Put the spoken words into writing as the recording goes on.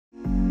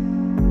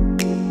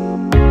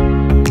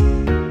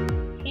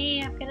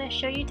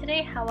show you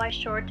today how I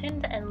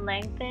shortened and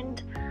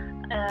lengthened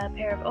a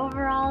pair of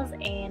overalls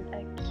and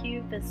a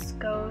cute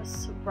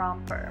viscose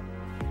romper.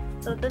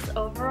 So this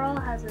overall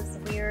has this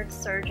weird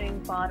surging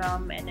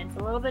bottom and it's a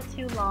little bit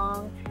too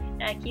long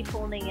and I keep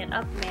holding it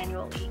up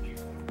manually.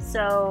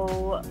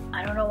 So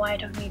I don't know why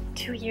it took me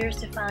 2 years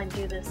to finally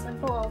do this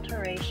simple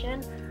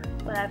alteration,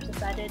 but I've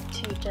decided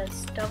to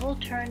just double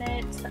turn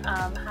it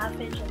half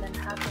inch and then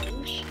half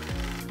inch.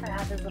 I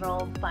have this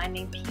little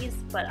binding piece,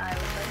 but I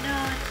was like,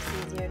 no,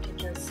 it's easier to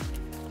just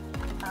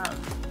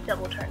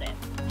double turn it.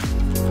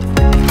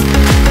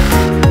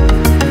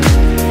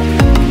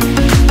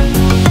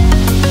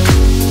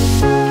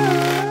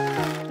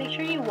 Make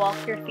sure you walk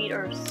your feet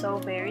or sew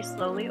very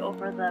slowly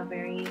over the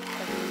very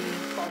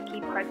heavy,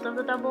 bulky parts of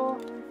the double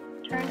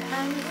turn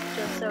hem,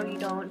 just so you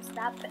don't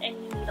snap any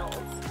needles.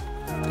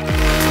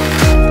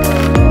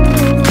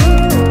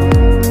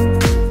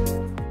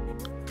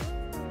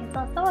 It's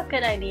also a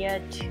good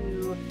idea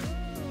to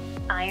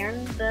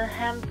iron the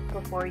hem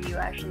before you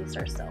actually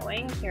start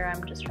sewing. Here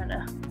I'm just trying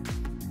to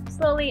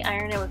slowly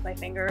iron it with my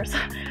fingers,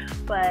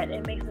 but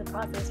it makes the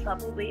process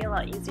probably a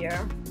lot easier.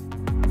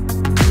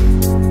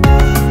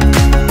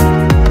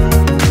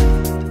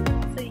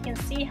 So you can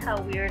see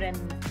how weird and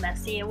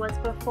messy it was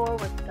before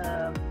with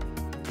the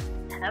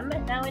hem,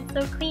 and now it's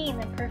so clean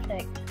and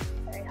perfect.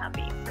 Very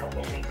happy.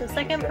 The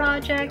second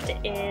project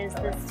is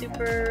this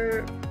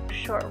super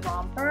short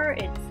romper.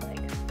 It's like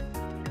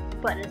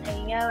buttons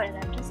hanging out and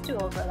I'm just too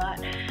old for that.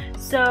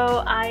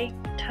 So I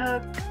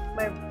took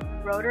my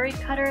rotary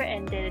cutter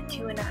and did a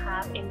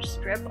 2.5 inch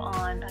strip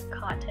on a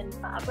cotton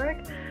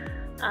fabric.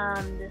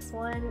 This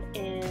one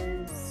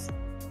is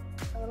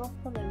a little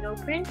flamingo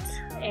print,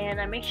 and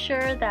I make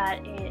sure that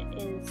it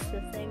is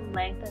the same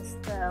length as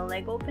the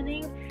leg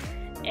opening,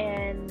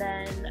 and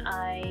then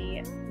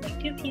I make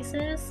 2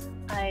 pieces.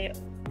 I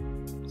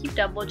keep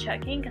double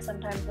checking because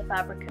sometimes the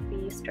fabric could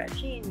be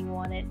stretchy and you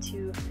want it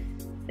to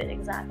fit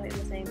exactly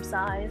the same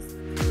size.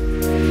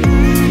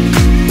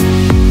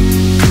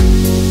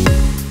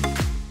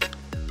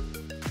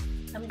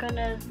 I'm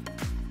gonna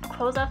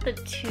close off the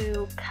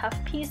 2 cuff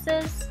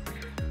pieces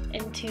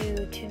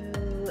into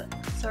 2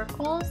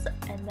 circles,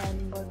 and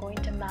then we're going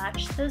to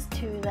match this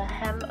to the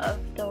hem of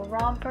the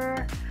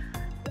romper,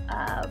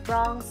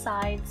 wrong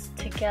sides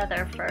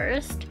together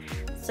first.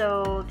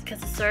 So because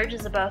the serge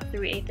is about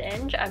 3/8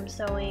 inch, I'm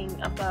sewing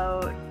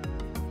about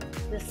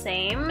the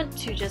same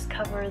to just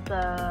cover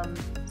the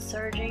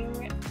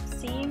serging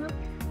seam,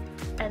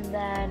 and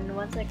then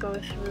once I go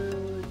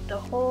through the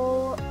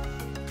whole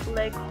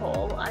leg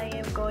hole, I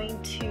am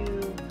going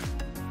to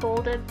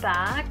fold it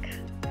back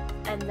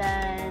and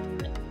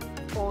then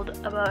fold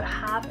about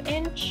 1/2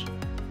 inch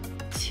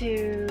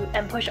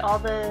and push all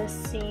the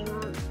seam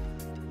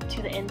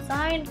to the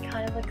inside,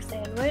 kind of like a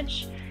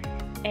sandwich,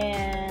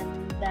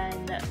 and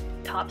then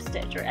top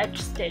stitch or edge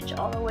stitch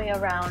all the way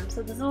around.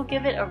 So this will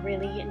give it a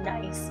really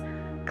nice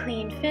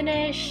clean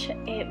finish.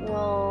 It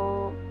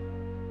will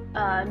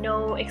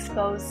no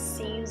exposed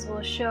seams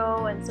will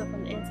show, and so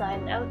from the inside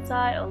and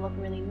outside it'll look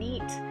really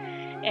neat.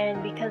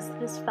 And because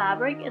this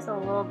fabric is a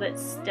little bit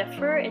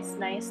stiffer, it's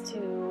nice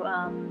to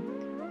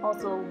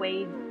also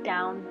weigh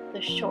down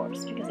the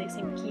shorts because they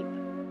seem to keep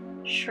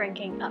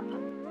shrinking up.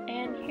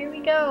 And here we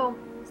go.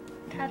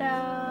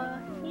 Ta-da!